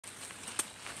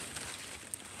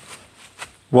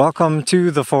Welcome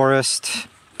to the forest.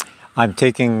 I'm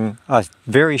taking a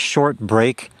very short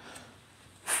break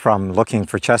from looking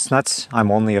for chestnuts. I'm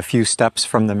only a few steps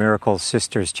from the Miracle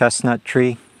Sisters chestnut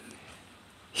tree.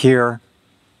 Here,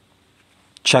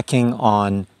 checking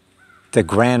on the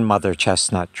grandmother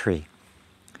chestnut tree.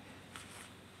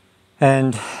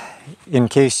 And in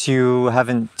case you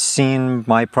haven't seen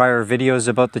my prior videos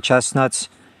about the chestnuts,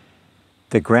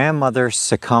 the grandmother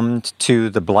succumbed to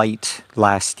the blight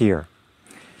last year.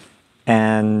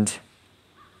 And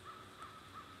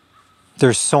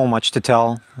there's so much to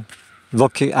tell.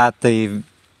 Look at I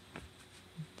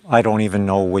don't even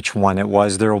know which one it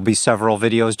was. There will be several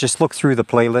videos. Just look through the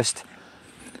playlist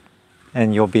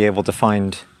and you'll be able to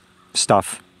find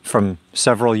stuff from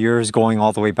several years going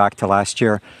all the way back to last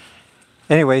year.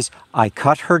 Anyways, I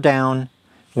cut her down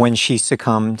when she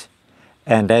succumbed.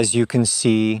 And as you can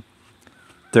see,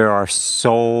 there are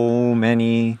so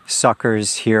many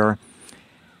suckers here.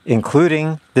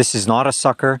 Including, this is not a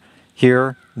sucker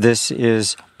here, this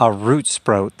is a root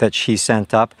sprout that she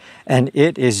sent up, and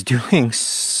it is doing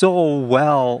so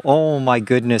well. Oh my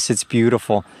goodness, it's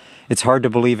beautiful. It's hard to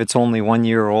believe it's only 1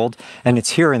 year old, and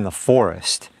it's here in the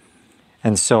forest.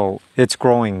 And so it's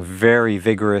growing very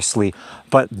vigorously,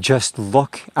 but just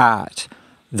look at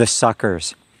the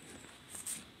suckers.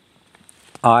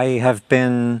 I have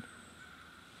been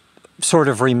sort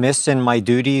of remiss in my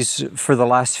duties for the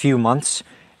last few months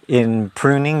in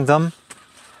pruning them,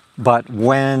 but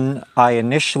when I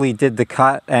initially did the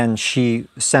cut and she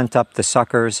sent up the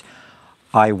suckers,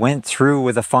 I went through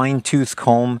with a fine-tooth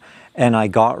comb and I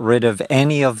got rid of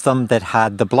any of them that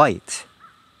had the blight,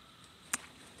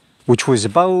 which was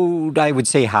about, I would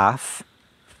say, half.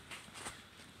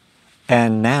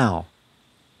 And now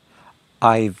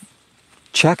I've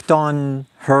checked on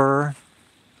her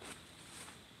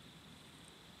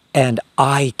and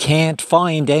I can't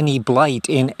find any blight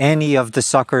in any of the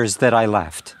suckers that I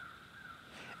left.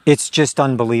 It's just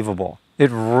unbelievable.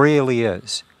 It really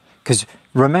is. Because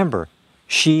remember,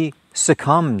 she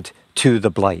succumbed to the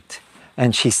blight.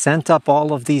 And she sent up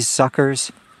all of these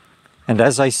suckers. And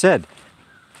as I said,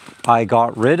 I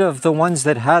got rid of the ones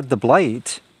that had the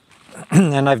blight.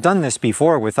 And I've done this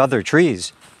before with other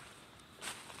trees.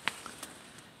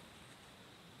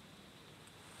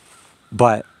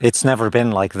 But it's never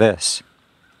been like this.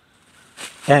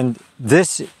 And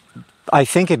this, I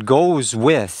think it goes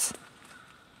with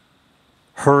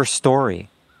her story.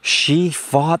 She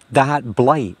fought that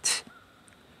blight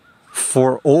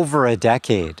for over a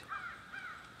decade.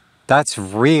 That's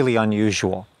really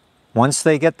unusual. Once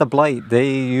they get the blight, they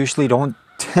usually don't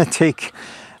take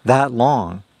that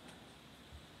long.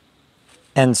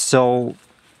 And so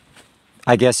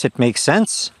I guess it makes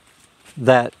sense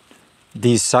that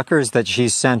these suckers that she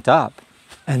sent up,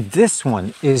 and this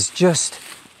one is just,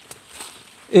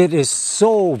 it is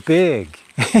so big.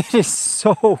 It is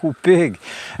so big.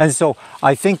 And so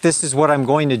I think this is what I'm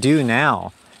going to do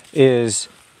now is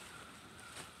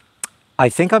I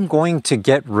think I'm going to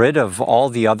get rid of all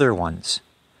the other ones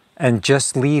and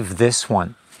just leave this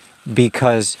one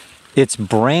because it's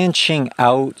branching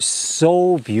out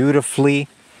so beautifully.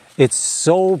 It's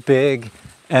so big.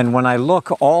 And when I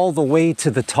look all the way to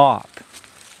the top,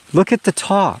 look at the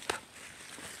top.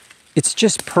 It's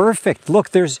just perfect. Look,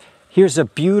 here's a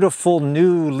beautiful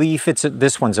new leaf.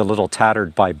 This one's a little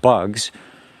tattered by bugs,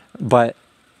 but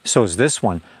so is this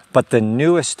one. But the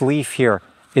newest leaf here,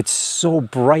 it's so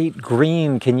bright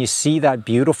green. Can you see that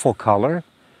beautiful color?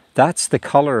 That's the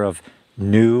color of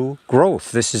new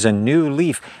growth. This is a new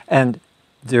leaf. And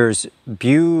there's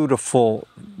beautiful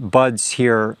buds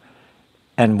here.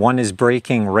 And one is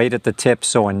breaking right at the tip,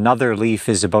 so another leaf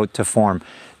is about to form.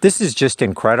 This is just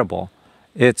incredible.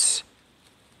 It's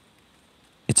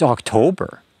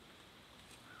October.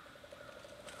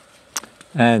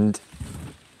 And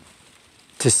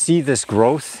to see this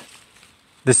growth,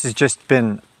 this has just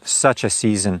been such a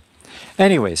season.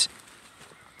 Anyways,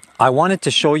 I wanted to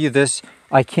show you this.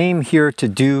 I came here to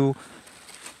do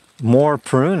more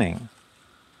pruning.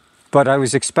 But I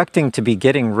was expecting to be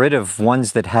getting rid of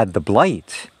ones that had the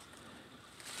blight.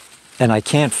 And I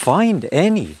can't find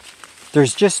any.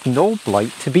 There's just no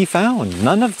blight to be found.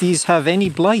 None of these have any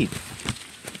blight.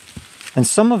 And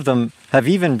some of them have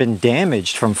even been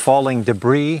damaged from falling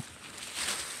debris.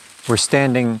 We're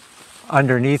standing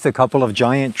underneath a couple of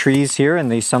giant trees here,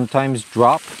 and they sometimes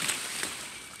drop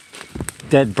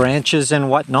dead branches and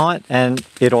whatnot, and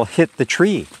it'll hit the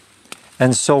tree.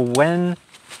 And so when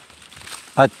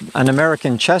an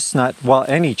American chestnut, well,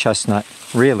 any chestnut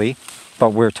really, but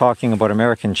we're talking about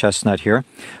American chestnut here,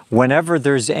 whenever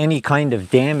there's any kind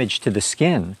of damage to the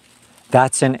skin,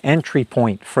 That's an entry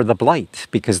point for the blight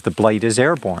because the blight is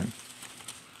airborne.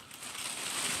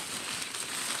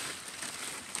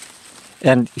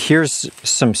 And here's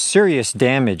some serious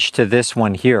damage to this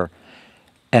one here,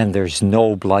 and there's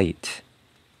no blight.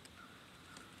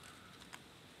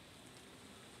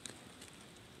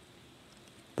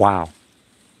 Wow.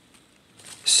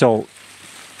 So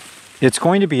it's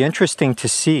going to be interesting to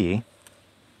see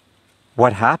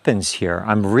what happens here.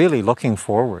 I'm really looking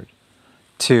forward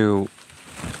to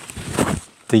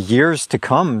the years to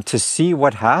come to see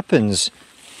what happens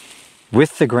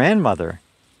with the grandmother.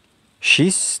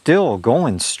 She's still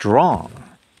going strong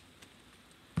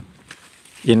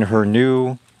in her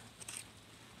new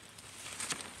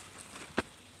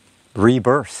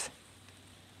rebirth.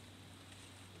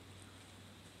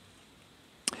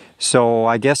 So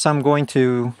I guess I'm going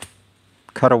to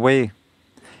cut away.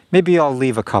 Maybe I'll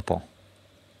leave a couple,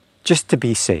 just to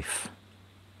be safe.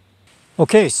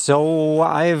 Okay, so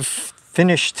I've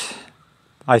finished,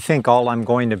 I think, all I'm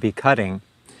going to be cutting.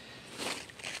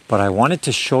 But I wanted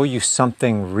to show you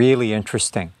something really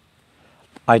interesting.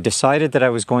 I decided that I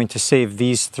was going to save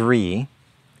these 3.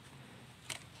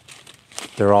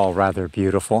 They're all rather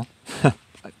beautiful.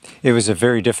 It was a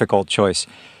very difficult choice.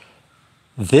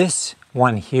 This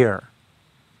one here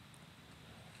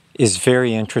is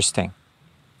very interesting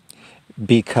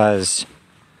because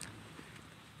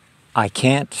I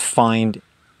can't find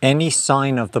any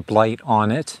sign of the blight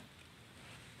on it,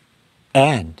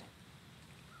 and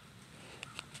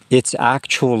it's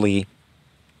actually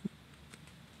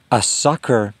a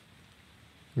sucker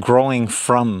growing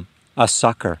from a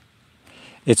sucker.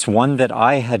 It's one that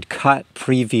I had cut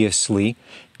previously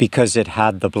because it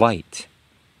had the blight.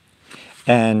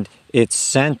 And it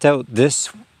sent out this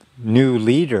new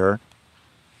leader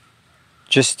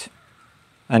just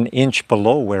an inch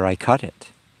below where I cut it.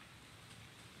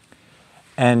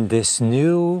 And this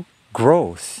new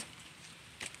growth,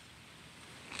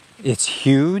 it's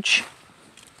huge.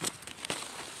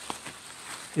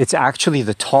 It's actually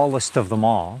the tallest of them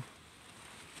all.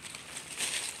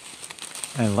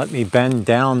 And let me bend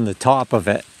down the top of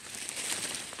it.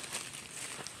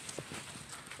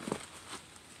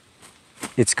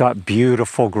 It's got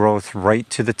beautiful growth right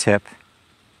to the tip.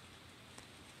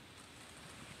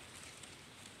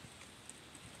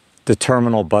 The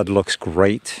terminal bud looks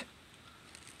great.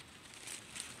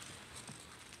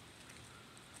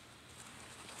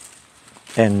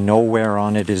 And nowhere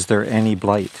on it is there any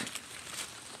blight.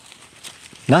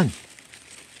 None.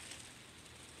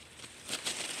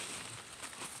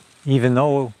 Even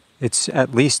though it's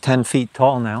at least 10 feet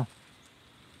tall now.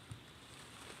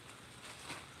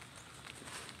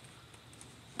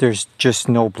 There's just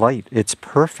no blight. It's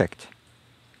perfect.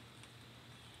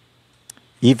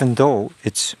 Even though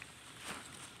it's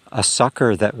a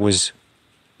sucker that was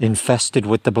infested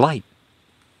with the blight,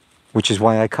 which is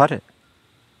why I cut it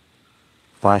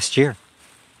last year.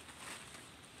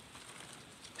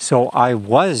 So I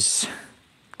was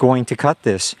going to cut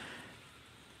this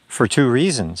for 2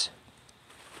 reasons.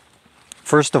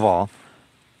 First of all,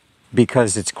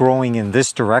 because it's growing in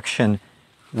this direction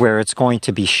where it's going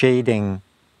to be shading,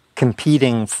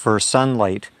 competing for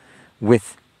sunlight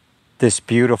with this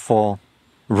beautiful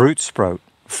root sprout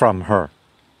from her.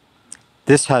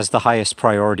 This has the highest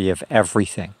priority of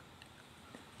everything.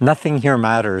 Nothing here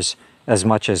matters as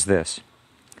much as this.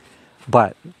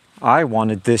 But I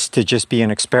wanted this to just be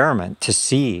an experiment to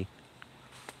see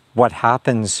what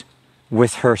happens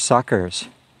with her suckers.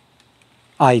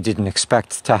 I didn't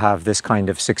expect to have this kind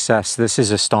of success. This is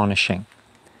astonishing.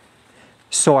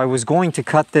 So I was going to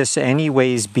cut this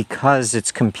anyways because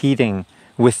it's competing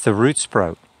with the root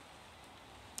sprout.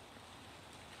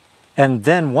 And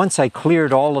then once I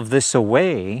cleared all of this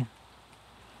away,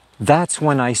 that's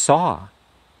when I saw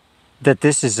that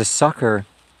this is a sucker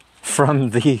from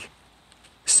the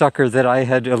sucker that I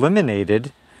had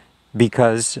eliminated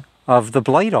because of the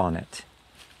blight on it.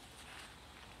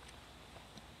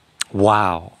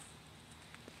 Wow.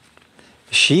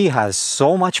 She has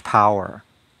so much power.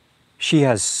 She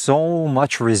has so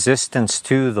much resistance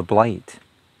to the blight.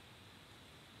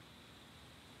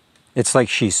 It's like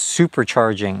she's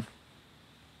supercharging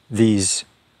these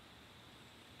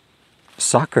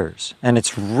suckers. And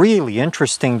it's really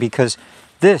interesting because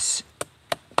this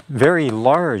very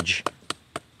large,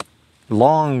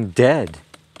 long dead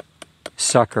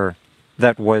sucker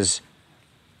that was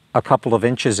a couple of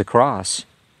inches across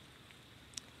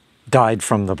died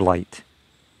from the blight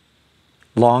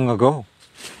long ago.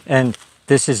 And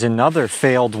this is another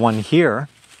failed one here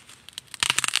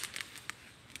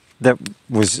that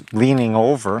was leaning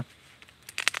over,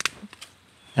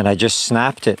 and I just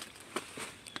snapped it.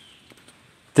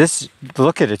 this,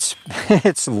 look at it,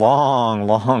 it's long,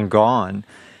 long gone.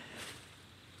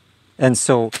 And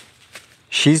so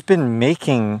she's been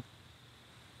making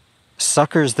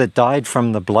suckers that died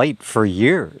from the blight for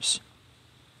years.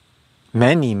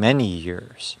 Many, many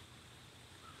years.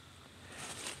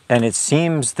 And it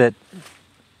seems that,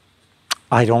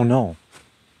 I don't know.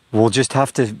 We'll just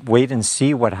have to wait and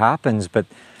see what happens, but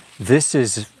this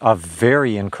is a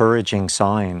very encouraging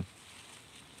sign.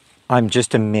 I'm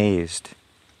just amazed.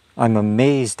 I'm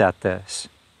amazed at this.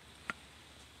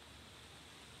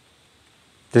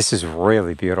 This is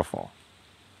really beautiful.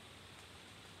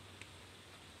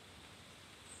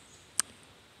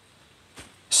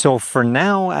 So for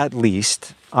now, at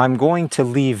least, I'm going to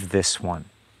leave this one.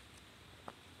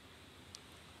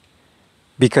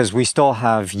 Because we still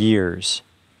have years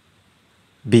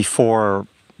before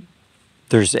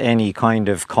there's any kind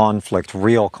of conflict,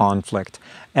 real conflict.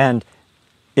 And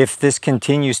if this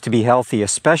continues to be healthy,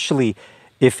 especially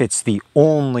if it's the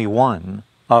only one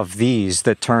of these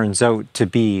that turns out to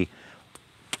be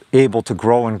able to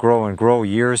grow and grow and grow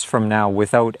years from now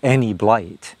without any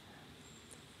blight,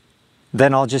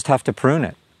 then I'll just have to prune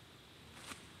it.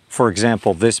 For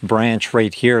example, this branch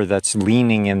right here that's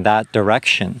leaning in that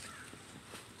direction.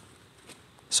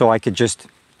 So I could just,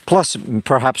 plus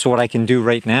perhaps what I can do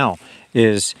right now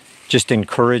is just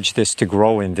encourage this to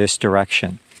grow in this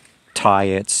direction. Tie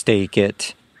it, stake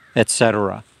it,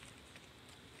 etc.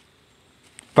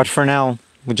 But for now,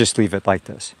 we'll just leave it like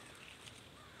this.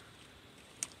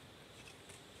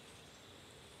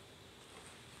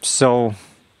 So,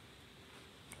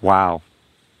 wow,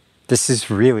 this is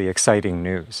really exciting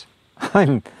news.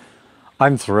 I'm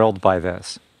thrilled by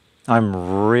this.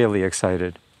 I'm really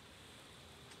excited.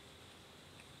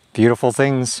 Beautiful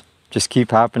things just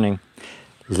keep happening.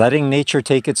 Letting nature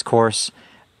take its course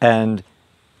and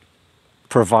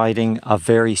providing a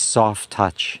very soft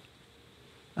touch,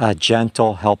 a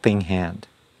gentle helping hand,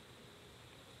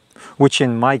 which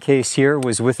in my case here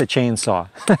was with a chainsaw.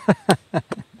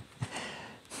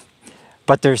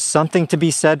 But there's something to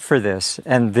be said for this,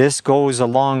 and this goes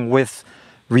along with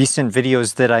recent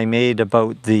videos that I made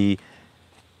about the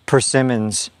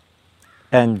persimmons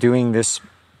and doing this,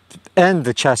 and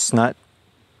the chestnut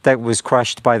that was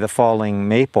crushed by the falling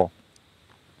maple.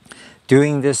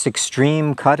 Doing this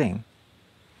extreme cutting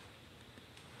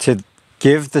to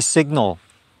give the signal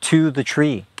to the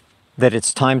tree that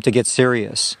it's time to get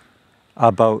serious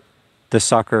about the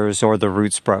suckers or the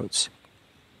root sprouts.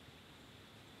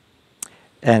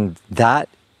 And that,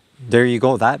 there you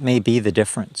go, that may be the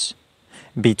difference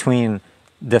between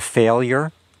the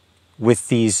failure with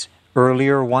these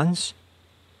earlier ones.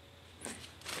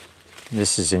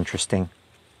 This is interesting.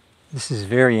 This is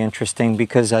very interesting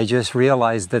because I just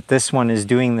realized that this one is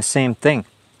doing the same thing.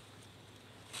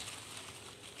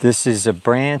 This is a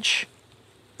branch.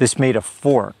 This made a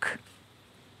fork.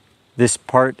 This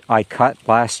part I cut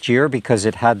last year because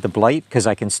it had the blight, because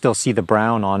I can still see the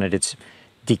brown on it. It's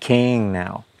decaying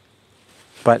now.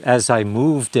 But as I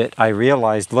moved it, I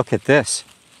realized, look at this.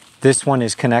 This one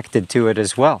is connected to it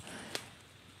as well.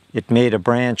 It made a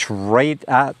branch right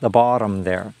at the bottom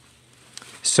there.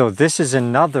 So this is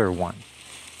another one.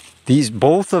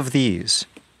 Both of these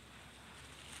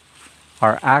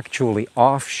are actually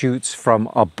offshoots from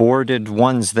aborted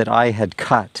ones that I had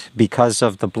cut because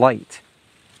of the blight.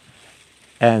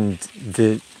 And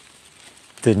the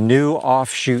new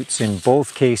offshoots in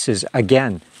both cases,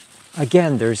 again,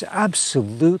 there's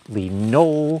absolutely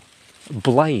no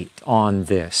blight on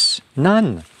this.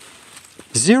 None.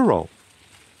 Zero.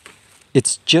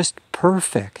 It's just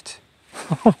perfect.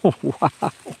 Wow.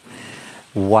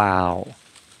 Wow.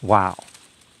 Wow.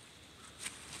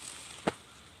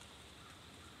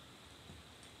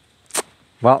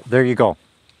 Well, there you go.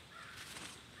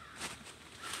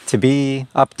 To be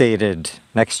updated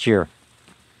next year.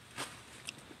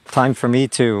 Time for me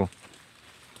to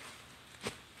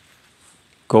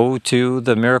go to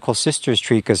the Miracle Sisters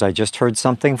tree because I just heard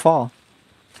something fall.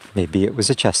 Maybe it was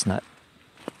a chestnut.